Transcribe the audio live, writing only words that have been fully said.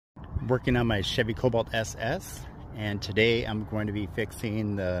working on my Chevy Cobalt SS, and today I'm going to be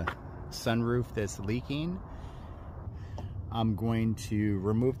fixing the sunroof that's leaking. I'm going to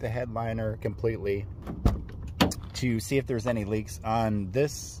remove the headliner completely to see if there's any leaks. On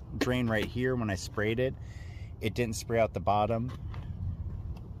this drain right here, when I sprayed it, it didn't spray out the bottom.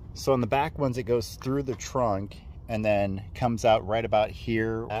 So on the back ones, it goes through the trunk and then comes out right about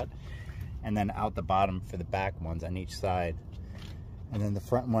here, and then out the bottom for the back ones on each side. And then the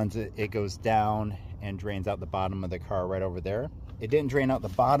front ones, it goes down and drains out the bottom of the car right over there. It didn't drain out the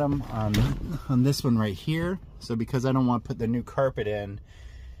bottom on this one right here. So because I don't want to put the new carpet in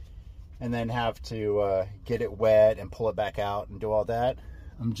and then have to get it wet and pull it back out and do all that,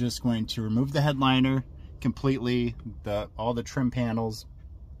 I'm just going to remove the headliner completely, all the trim panels,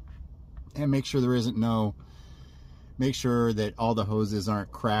 and make sure there isn't make sure that all the hoses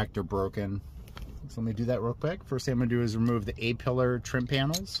aren't cracked or broken. So let me do that real quick. First thing I'm going to do is remove the A-pillar trim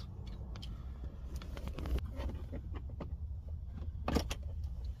panels.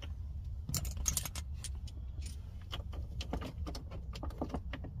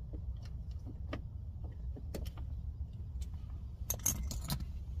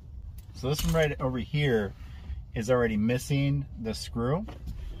 So this one right over here is already missing the screw.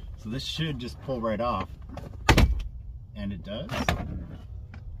 So this should just pull right off. And it does.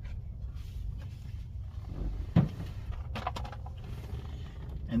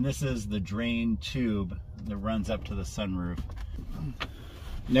 And this is the drain tube that runs up to the sunroof.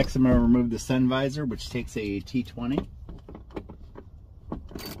 Next, I'm going to remove the sun visor, which takes a T20.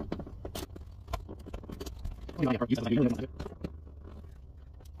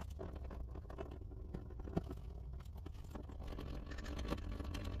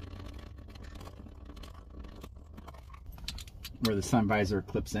 Where the sun visor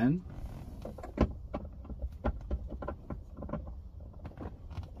clips in.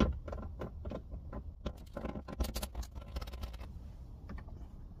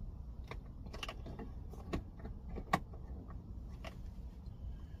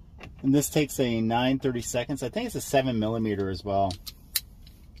 And this takes a 9/32. I think it's a 7mm as well.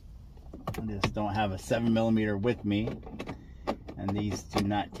 I just don't have a 7mm with me, and these do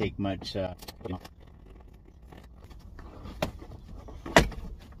not take much.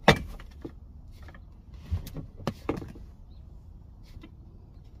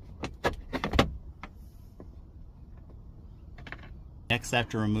 Next, I have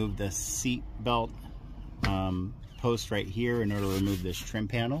to remove the seat belt post right here in order to remove this trim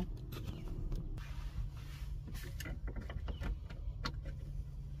panel.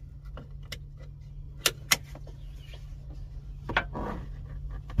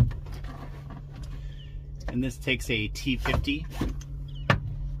 And this takes a T50.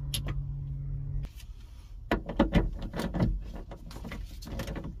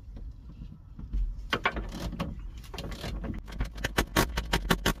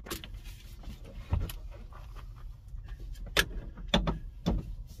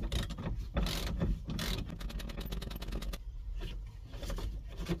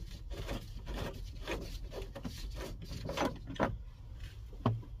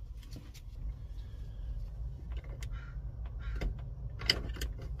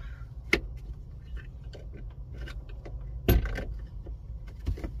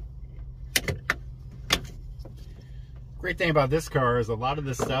 Great thing about this car is a lot of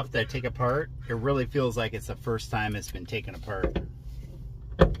the stuff that I take apart, it really feels like it's the first time it's been taken apart.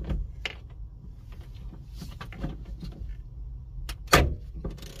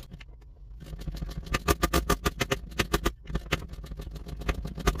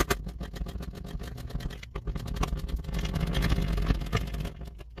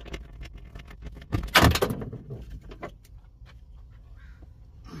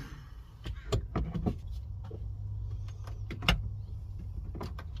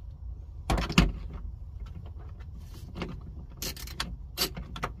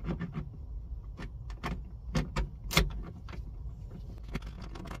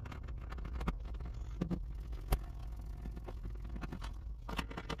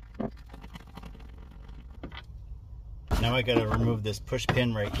 Now I got to remove this push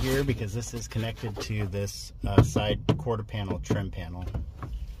pin right here because this is connected to this side quarter panel trim panel.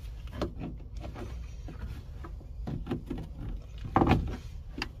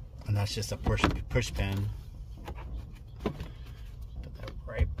 And that's just a push pin. Put that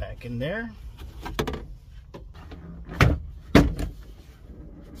right back in there.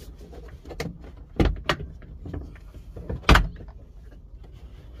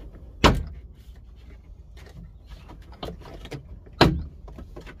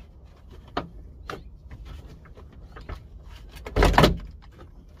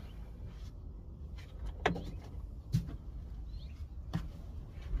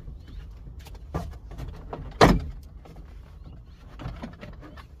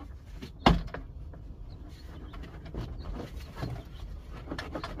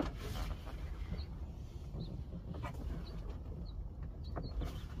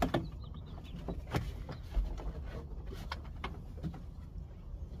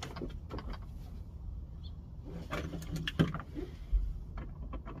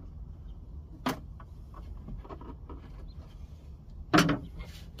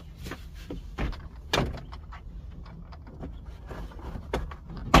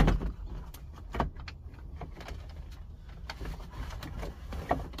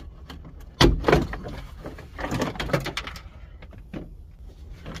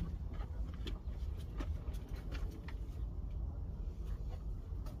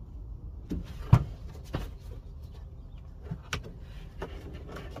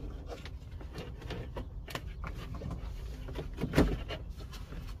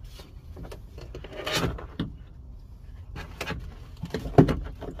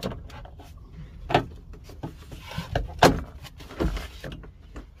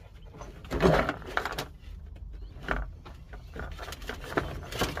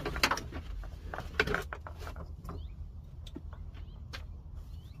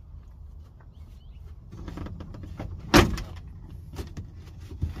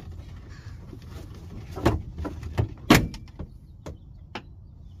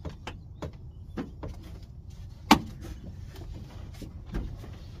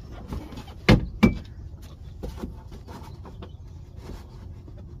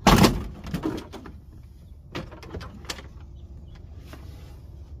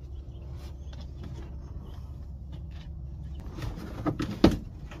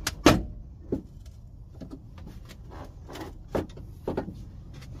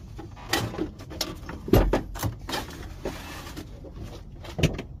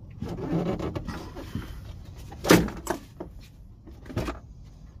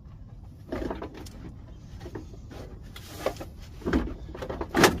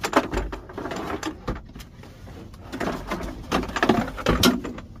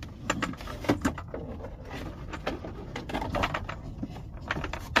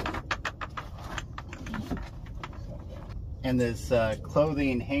 And this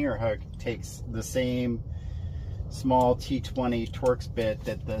clothing hanger hook takes the same small T20 Torx bit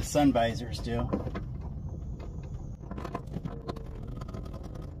that the sun visors do.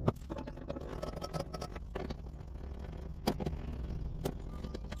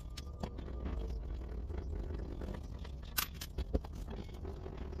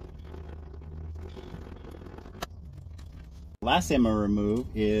 Last thing I'm going to remove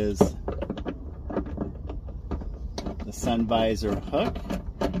is the sun visor hook.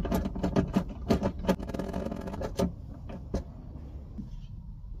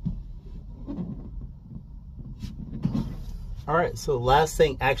 Alright, so the last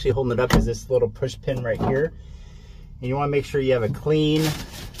thing actually holding it up is this little push pin right here. And you want to make sure you have a clean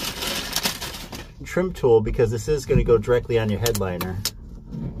trim tool, because this is going to go directly on your headliner.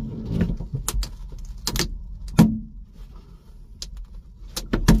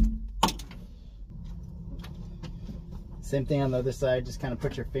 Same thing on the other side, just kind of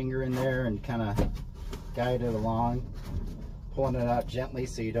put your finger in there and kind of guide it along, pulling it out gently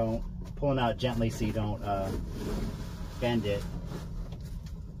so you don't bend it.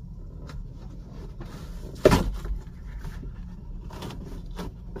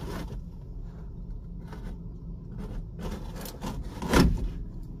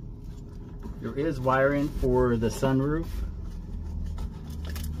 There is wiring for the sunroof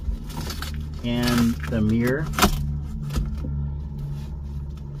and the mirror.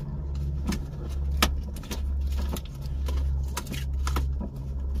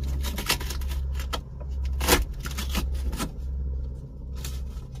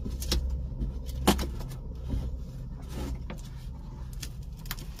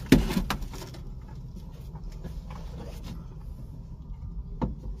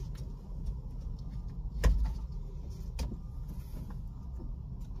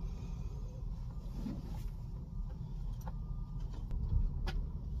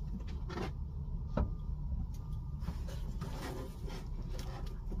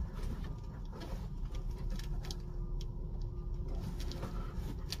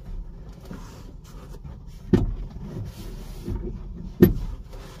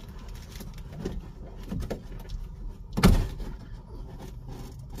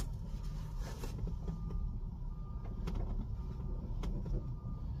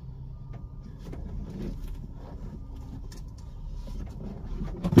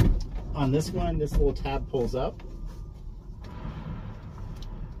 On this one, this little tab pulls up.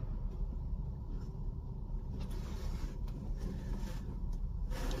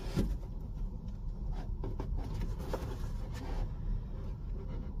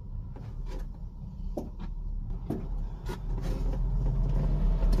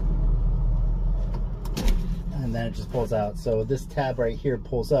 And then it just pulls out. So this tab right here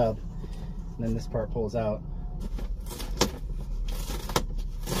pulls up, and then this part pulls out.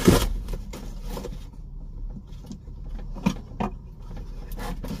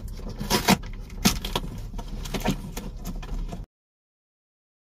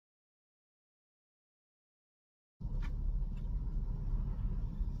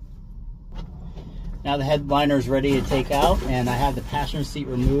 Now the headliner is ready to take out, and I have the passenger seat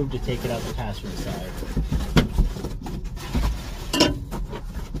removed to take it out the passenger side.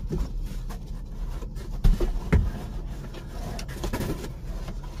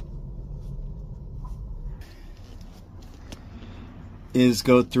 Is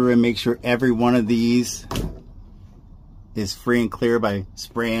go through and make sure every one of these is free and clear by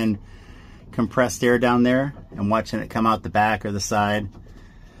spraying compressed air down there and watching it come out the back or the side.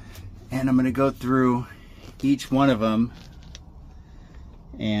 And I'm going to go through each one of them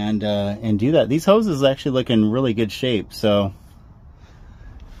and do that. These hoses actually look in really good shape, so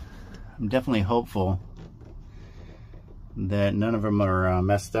I'm definitely hopeful that none of them are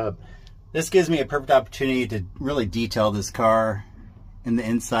messed up. This gives me a perfect opportunity to really detail this car in the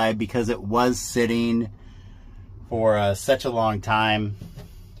inside, because it was sitting for such a long time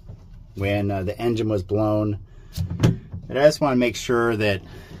when the engine was blown. But I just want to make sure that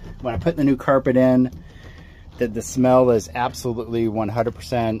when I put the new carpet in, that the smell is absolutely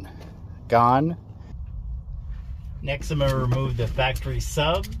 100% gone. Next, I'm going to remove the factory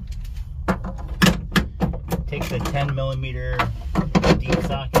sub. Take the 10mm deep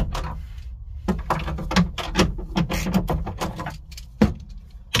socket.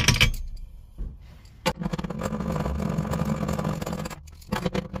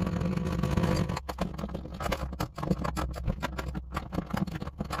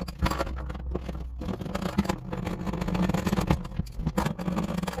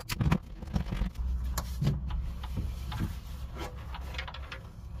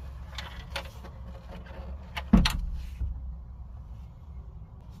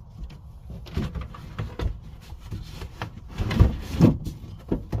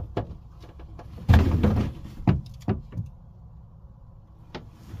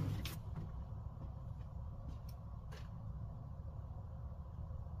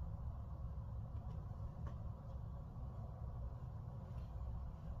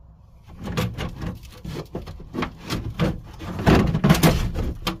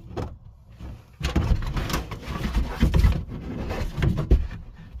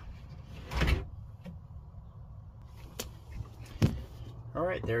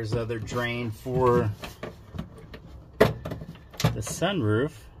 Alright, there's the other drain for the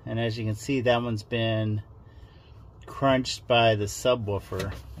sunroof, and as you can see, that one's been crunched by the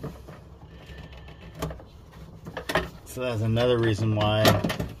subwoofer. So that's another reason why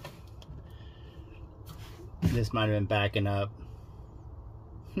this might have been backing up.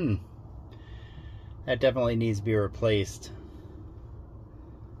 That definitely needs to be replaced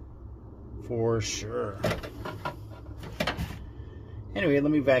for sure. Anyway,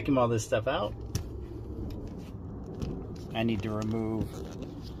 let me vacuum all this stuff out. I need to remove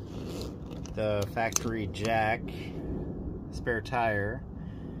the factory jack, spare tire,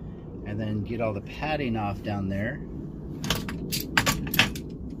 and then get all the padding off down there.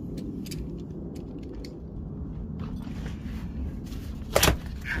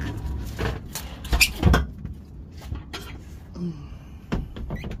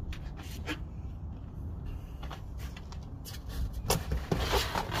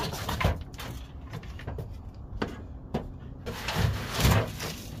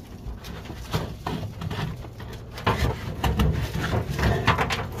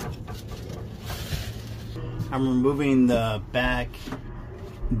 I'm removing the back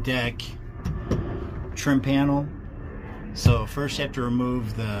deck trim panel. So first you have to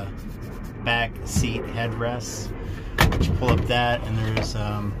remove the back seat headrests. You pull up that, and there's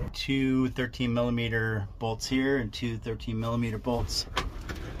two 13mm bolts here and two 13mm bolts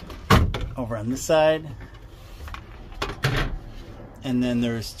over on this side. And then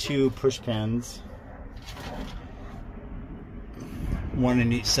there's two push pins, one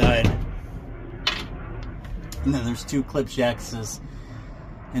on each side. And then there's two clip jacks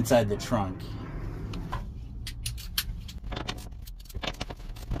inside the trunk.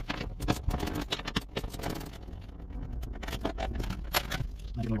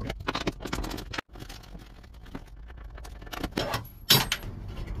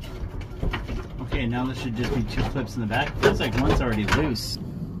 Okay, now there should just be two clips in the back. Feels like one's already loose.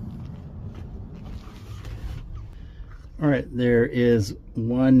 Alright, there is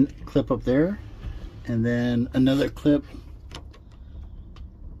one clip up there, and then another clip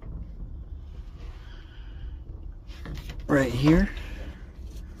right here,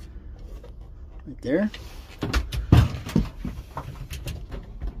 right there.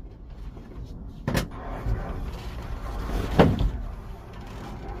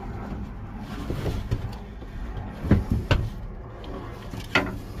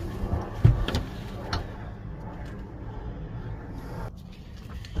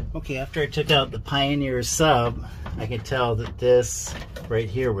 Okay, after I took out the Pioneer sub, I could tell that this right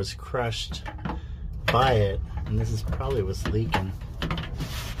here was crushed by it, and this is probably what's leaking.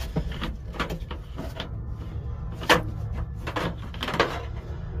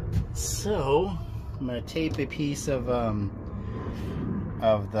 So I'm going to tape a piece of the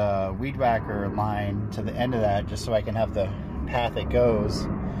weed whacker line to the end of that, just so I can have the path it goes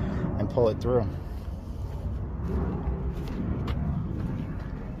and pull it through.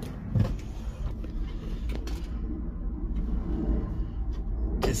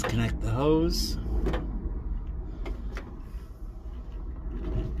 Disconnect the hose.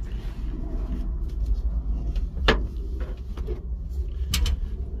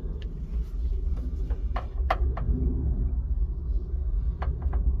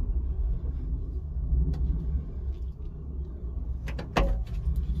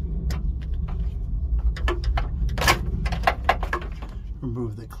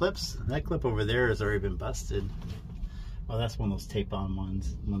 Remove the clips. That clip over there has already been busted. Oh, that's one of those tape-on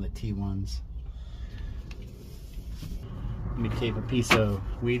ones, one of the T1s. Let me tape a piece of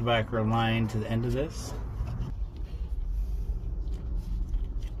weed whacker line to the end of this.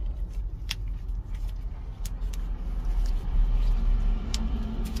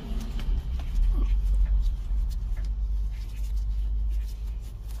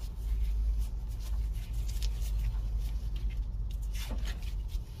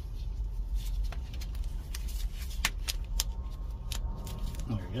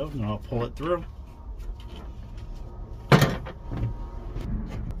 There we go, and I'll pull it through.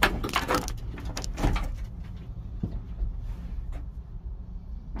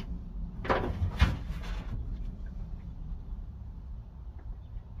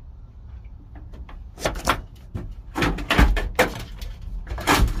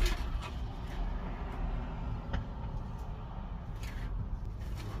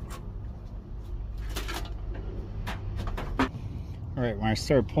 Alright, when I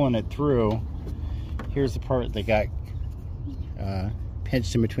started pulling it through, here's the part that got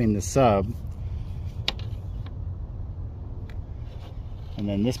pinched in between the sub. And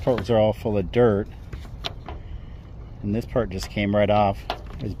then this part was all full of dirt. And this part just came right off.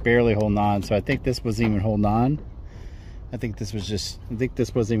 It's barely holding on. So I think this wasn't even holding on. I think this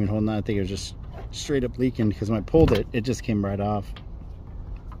wasn't even holding on. I think it was just straight up leaking, because when I pulled it, it just came right off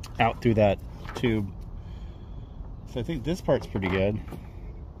out through that tube. So I think this part's pretty good.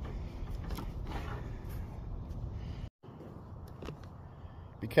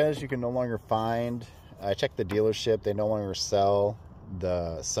 Because you can no longer find, I checked the dealership, they no longer sell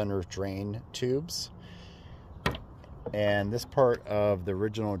the sunroof drain tubes. And this part of the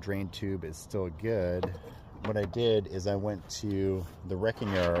original drain tube is still good. What I did is I went to the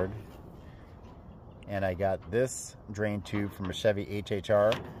wrecking yard and I got this drain tube from a Chevy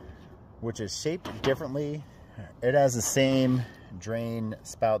HHR, which is shaped differently. It has the same drain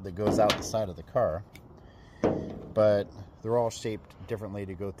spout that goes out the side of the car, but they're all shaped differently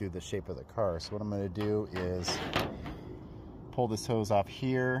to go through the shape of the car. So what I'm going to do is pull this hose off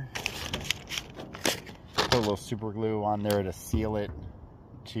here, put a little super glue on there to seal it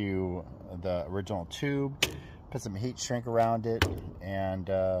to the original tube, put some heat shrink around it, and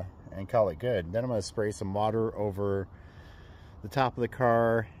call it good. Then I'm going to spray some water over the top of the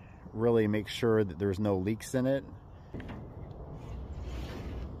car, really make sure that there's no leaks in it.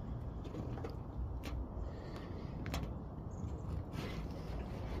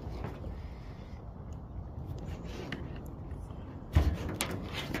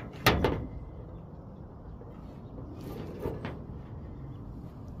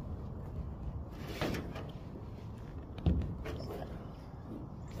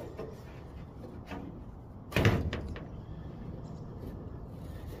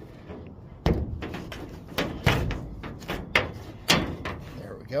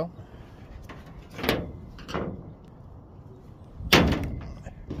 Go.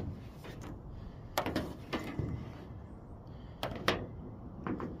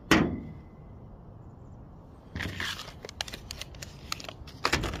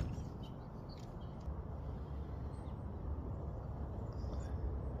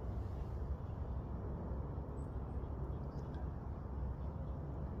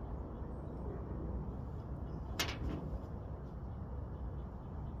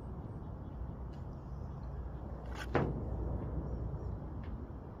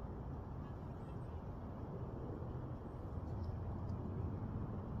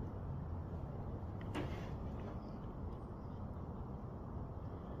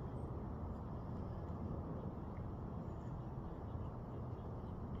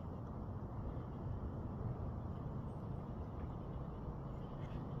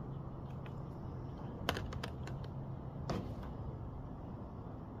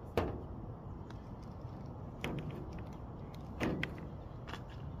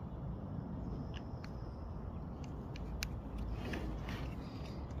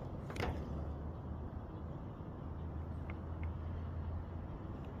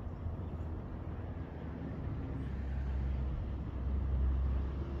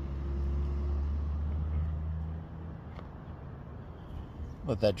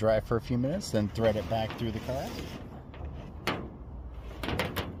 Let that dry for a few minutes, then thread it back through the car.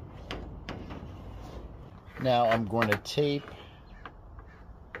 Now I'm going to tape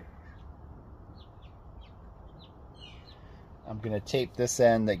this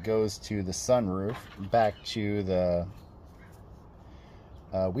end that goes to the sunroof back to the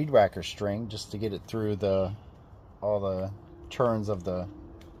weed whacker string, just to get it through all the turns of the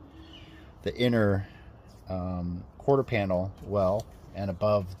inner quarter panel well, and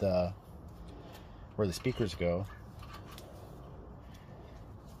above where the speakers go.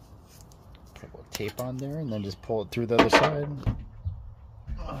 Put a little tape on there and then just pull it through the other side.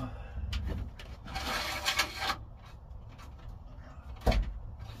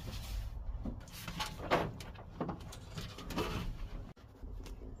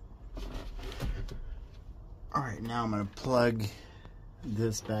 Alright, now I'm going to plug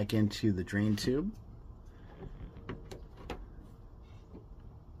this back into the drain tube.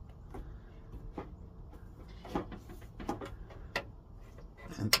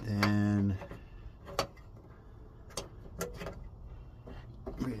 And then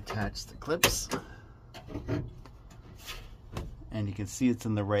reattach the clips. And you can see it's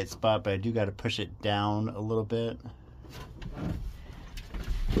in the right spot, but I do got to push it down a little bit.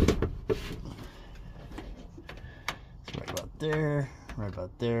 Right about there, right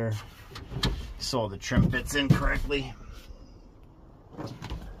about there. So all the trim fits in correctly.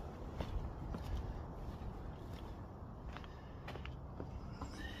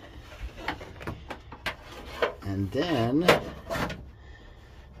 And then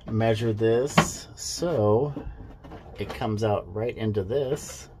measure this so it comes out right into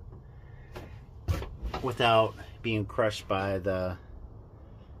this without being crushed by the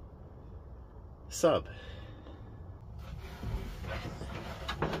sub.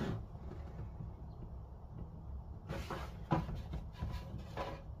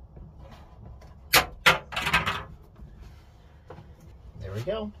 There we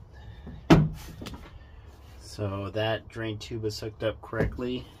go. So that drain tube is hooked up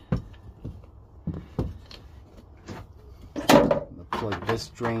correctly. I'll plug this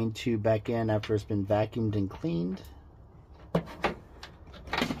drain tube back in after it's been vacuumed and cleaned. And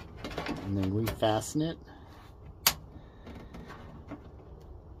then refasten it.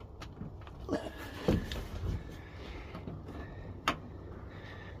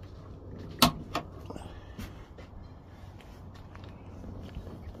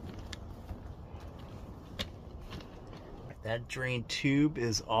 That drain tube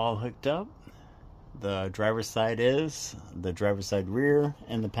is all hooked up. The driver's side is, the driver's side rear,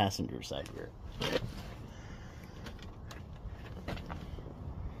 and the passenger side rear.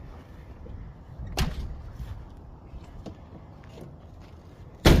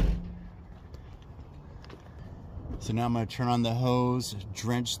 So now I'm going to turn on the hose,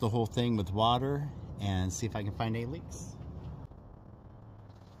 drench the whole thing with water, and see if I can find any leaks.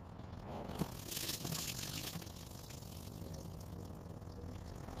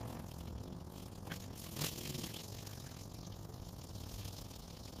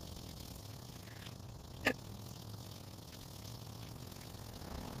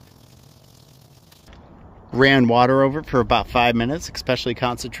 Ran water over it for about 5 minutes, especially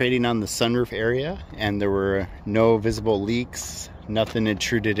concentrating on the sunroof area, and there were no visible leaks, nothing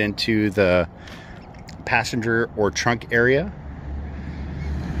intruded into the passenger or trunk area.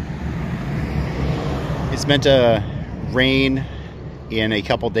 It's meant to rain in a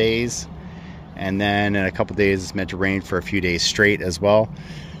couple days, and then in a couple days it's meant to rain for a few days straight as well.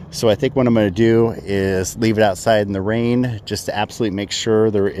 So I think what I'm going to do is leave it outside in the rain just to absolutely make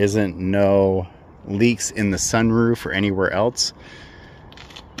sure there isn't no leaks in the sunroof or anywhere else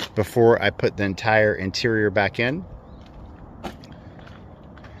before I put the entire interior back in.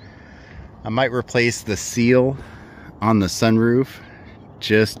 I might replace the seal on the sunroof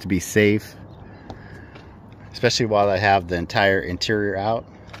just to be safe, especially while I have the entire interior out.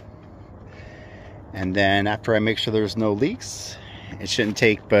 And then after I make sure there's no leaks, it shouldn't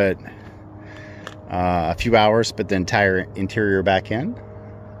take but a few hours to put the entire interior back in.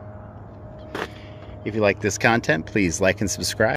 If you like this content, please like and subscribe.